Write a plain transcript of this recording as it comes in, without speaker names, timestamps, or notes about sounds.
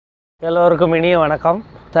எல்லோருக்கும் இனிய வணக்கம்.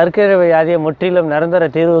 சர்க்கரை வியாதியை முற்றிலும் நிரந்தர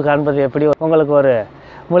தீர்வு காண்பது எப்படி உங்களுக்கு ஒரு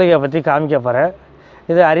மூலிகை பற்றி காமிக்க போகிறேன்.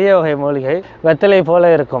 இது அரிய வகை மூலிகை, வெத்தலை போல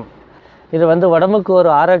இருக்கும். இது உடம்புக்கு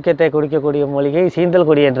ஒரு ஆரோக்கியத்தை குடிக்கக்கூடிய மூலிகை. சீந்தல்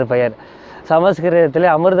கொடி என்று பெயர், சமஸ்கிருதத்திலே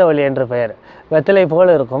அமிர்தவல்லி என்று பெயர். வெத்தலை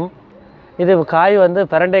போல் இருக்கும். இது காய்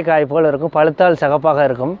பிரண்டை காய் போல் இருக்கும். பழுத்தால் சிகப்பாக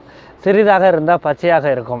இருக்கும், சிறிதாக இருந்தால் பச்சையாக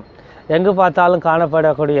இருக்கும். எங்கு பார்த்தாலும்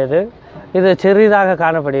காணப்படக்கூடியது. இது சிறிதாக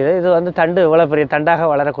காணப்படுகிறது. இது தண்டு இவ்வளோ பெரிய தண்டாக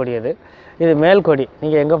வளரக்கூடியது. இது மேல் கொடி,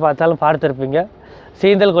 நீங்கள் எங்கே பார்த்தாலும் பார்த்துருப்பீங்க.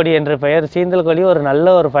 சீந்தல் கொடி என்று பெயர். சீந்தல் கொடி ஒரு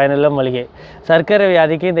நல்ல ஒரு பயனுள்ள மூலிகை. சர்க்கரை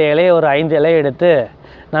வியாதிக்கு இந்த இலையை ஒரு 5 இலை எடுத்து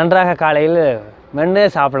நன்றாக காலையில் மென்னே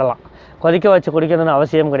சாப்பிடலாம். கொதிக்க வச்சு குடிக்கணும்னு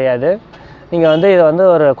அவசியம் கிடையாது. நீங்கள் இது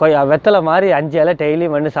ஒரு வெத்தலை மாதிரி 5 இலை டெய்லி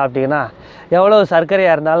மென்று சாப்பிட்டீங்கன்னா எவ்வளோ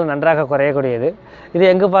சர்க்கரையாக இருந்தாலும் நன்றாக குறையக்கூடியது. இது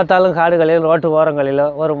எங்கே பார்த்தாலும் காடுகளில், ரோட்டு ஓரங்களிலோ,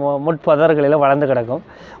 ஒரு முட்புதர்களிலோ வளர்ந்து கிடக்கும்.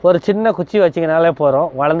 ஒரு சின்ன குச்சி வச்சிங்கனாலே போகிறோம்,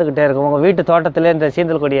 வளர்ந்துக்கிட்டே இருக்கும். உங்கள் வீட்டு தோட்டத்திலே இந்த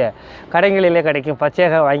சீந்தல் கொடியை கடைகளிலே கிடைக்கும்.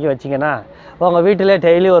 பச்சையாக வாங்கி வச்சிங்கன்னா உங்கள் வீட்டிலே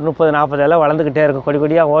டெய்லி ஒரு 30-40 இலை வளர்ந்துக்கிட்டே இருக்கும். கொடி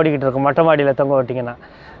கொடியாக ஓடிக்கிட்டு இருக்கும். மொட்டை மாடியில் தொங்க விட்டிங்கன்னா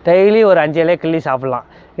டெய்லி ஒரு 5 இலை கிள்ளி சாப்பிட்லாம்.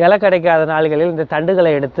 இலை கிடைக்காத நாள்களில் இந்த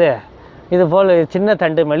தண்டுகளை எடுத்து, இது போல் சின்ன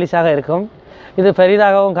தண்டு மெலிசாக இருக்கும். இது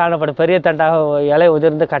பெரிதாகவும் காணப்படும். பெரிய தண்டாக இலை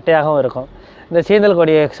உதிர்ந்து கட்டையாகவும் இருக்கும். இந்த சீந்தல்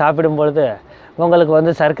கொடியை சாப்பிடும் பொழுது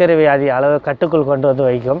உங்களுக்கு சர்க்கரை வியாதி அளவு கட்டுக்குள் கொண்டு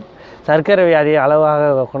வைக்கும். சர்க்கரை வியாதியை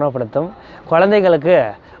அளவாக குணப்படுத்தும். குழந்தைங்களுக்கு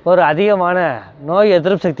ஒரு அதிகமான நோய்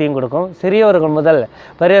எதிர்ப்பு சக்தியும் கொடுக்கும். சிறியவர்கள் முதல்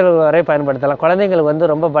பெரியவர்கள் வரை பயன்படுத்தலாம்.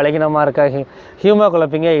 குழந்தைங்களுக்கு ரொம்ப பலகீனமாக இருக்க,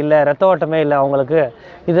 ஹியூமோகுளோபிங்கே இல்லை, ரத்த ஓட்டமே இல்லை, அவங்களுக்கு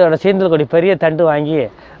இதோட சீந்தல் கொடி பெரிய தண்டு வாங்கி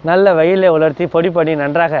நல்ல வெயிலில் உலர்த்தி பொடி பண்ணி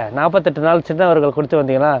நன்றாக 48 நாள் சின்னவர்கள் கொடுத்து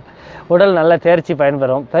வந்தீங்கன்னா உடல் நல்ல தேர்ச்சி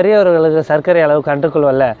பயன்பெறும். பெரியவர்களுக்கு சர்க்கரை அளவு கண்டுக்குள்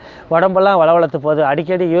வரல, உடம்பெல்லாம் வளவளத்து போகுது,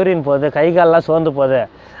 அடிக்கடி யூரின் போகுது, கை காலெலாம் சோர்ந்து போகுது,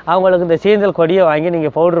 அவங்களுக்கு இந்த சீந்தல் கொடியை வாங்கி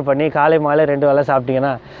நீங்கள் பவுட்ரு பண்ணி காலை மாலை 2 வேளை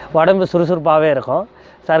சாப்பிட்டிங்கன்னா உடம்பு சுறுசுறுப்பாகவே இருக்கும்.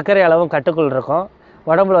 சர்க்கரை அளவும் கட்டுக்குள் இருக்கும்.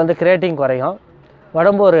 உடம்புல கிரேட்டிங் குறையும்.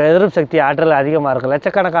 உடம்பு ஒரு எதிர்ப்பு சக்தி ஆற்றல் அதிகமாக இருக்கும்.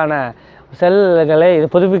 லட்சக்கணக்கான செல்களை இது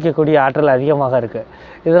புதுப்பிக்கக்கூடிய ஆற்றல் அதிகமாக இருக்குது.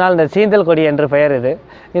 இதனால் இந்த சீந்தல் கொடி என்று பெயர்.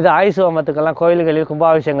 இது ஆயுசு ஹோமத்துக்கெல்லாம் கோயில்களில்,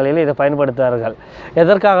 கும்பாபிஷேகங்களில் இதை பயன்படுத்துகிறார்கள்.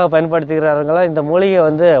 எதற்காக பயன்படுத்துகிறார்களோ, இந்த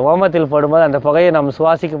மூலிகை ஹோமத்தில் போடும்போது அந்த புகையை நாம்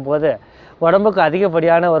சுவாசிக்கும் போது உடம்புக்கு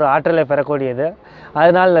அதிகப்படியான ஒரு ஆற்றலை பெறக்கூடியது.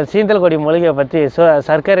 அதனால் சீந்தல் கொடி மூலிகை பற்றி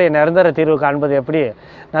சர்க்கரை நிரந்தர தீர்வு காண்பது எப்படி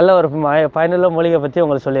நல்ல ஒரு பயனுள்ள மூலிகை பற்றி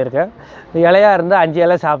உங்களுக்கு சொல்லியிருக்கேன். இலையாக இருந்தால் 5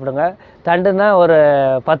 இலை சாப்பிடுங்க. தண்டுனா ஒரு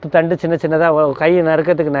 10 தண்டு சின்ன சின்னதாக கை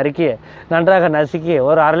நறுக்கிறதுக்கு நறுக்கி நன்றாக நசுக்கி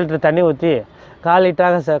ஒரு 1/2 லிட்டர் தண்ணி ஊற்றி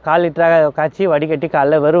 1/4 லிட்டராக காய்ச்சி வடிகட்டி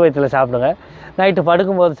காலைல வெறும் வயிற்றில் சாப்பிடுங்க. நைட்டு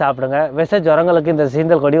படுக்கும்போது சாப்பிடுங்க. விஷ ஜுரங்களுக்கு இந்த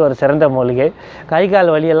சீந்தல் கொடி ஒரு சிறந்த மூலிகை. கை கால்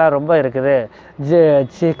வலியெல்லாம் ரொம்ப இருக்குது.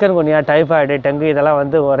 சிக்கன் குனியா, டைஃபாய்டு, டெங்கு இதெல்லாம்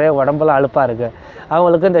ஒரே உடம்பெல்லாம் அலுப்பாக இருக்குது.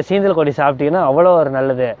 அவங்களுக்கு இந்த சீந்தல் கொடி சாப்பிட்டீங்கன்னா அவ்வளோ ஒரு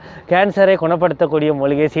நல்லது. கேன்சரை குணப்படுத்தக்கூடிய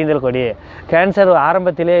மூலிகை சீந்தல் கொடி. கேன்சர்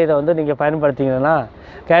ஆரம்பத்திலே இதை நீங்கள் பயன்படுத்திங்கன்னா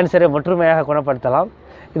கேன்சரை முற்றுமையாக குணப்படுத்தலாம்.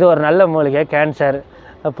 இது ஒரு நல்ல மூலிகை. கேன்சர்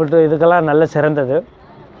இதுக்கெல்லாம் நல்ல சிறந்தது.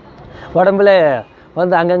 உடம்புல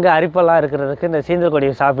அங்கங்கே அரிப்பெல்லாம் இருக்கிறதுக்கு இந்த சீந்தல்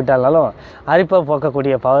கொடியை சாப்பிட்டாலும் அரிப்பை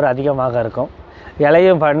போக்கக்கூடிய பவர் அதிகமாக இருக்கும்.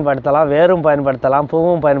 இலையும் பயன்படுத்தலாம், வேரும் பயன்படுத்தலாம்,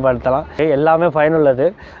 பூவும் பயன்படுத்தலாம். எல்லாமே பயனுள்ளது.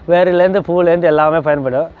 வேரிலேருந்து பூவிலேருந்து எல்லாமே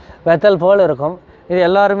பயன்படும். வெத்தல் போல் இருக்கும். இது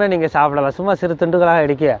எல்லாருமே நீங்கள் சாப்பிடலாம். சும்மா சிறு துண்டுகளாக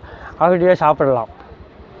இடிக்க அப்படியே சாப்பிடலாம்.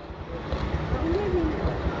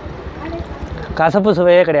 கசப்பு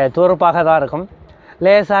சுவையே கிடையாது, துவர்ப்பாக தான் இருக்கும்.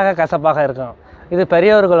 லேசாக கசப்பாக இருக்கும். இது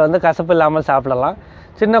பெரியவர்கள் கசப்பு இல்லாமல் சாப்பிடலாம்.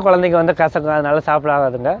 சின்ன குழந்தைங்க கசக்கும், அதனால்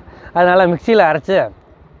சாப்பிடாதுங்க. அதனால் மிக்சியில் அரைச்சி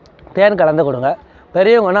தேன் கலந்து கொடுங்க.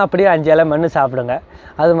 பெரியவங்கன்னா அப்படியே 5 இலை மென்று சாப்பிடுங்க.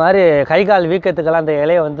 அது மாதிரி கை கால் வீக்கத்துக்கெல்லாம் அந்த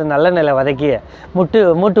இலையை நல்லெண்ணெயில் வதக்கி,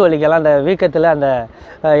 மூட்டு வலிக்கெல்லாம் அந்த வீக்கத்தில் அந்த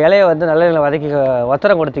இலையை நல்லெண்ணெயில் வதக்கி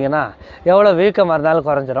ஒத்தரம் கொடுத்தீங்கன்னா எவ்வளோ வீக்கமாக இருந்தாலும்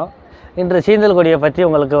குறைஞ்சிரும். இன்று சீந்தல் கொடியை பற்றி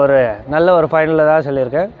உங்களுக்கு ஒரு நல்ல ஒரு பயனுள்ளதாக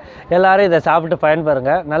சொல்லியிருக்கேன். எல்லோரும் இதை சாப்பிட்டு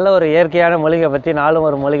பயன்பெறுங்க. நல்ல ஒரு இயற்கையான மூலிகை பற்றி நாளும்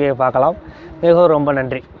ஒரு மூலிகையை பார்க்கலாம். மிகவும் ரொம்ப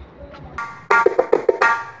நன்றி.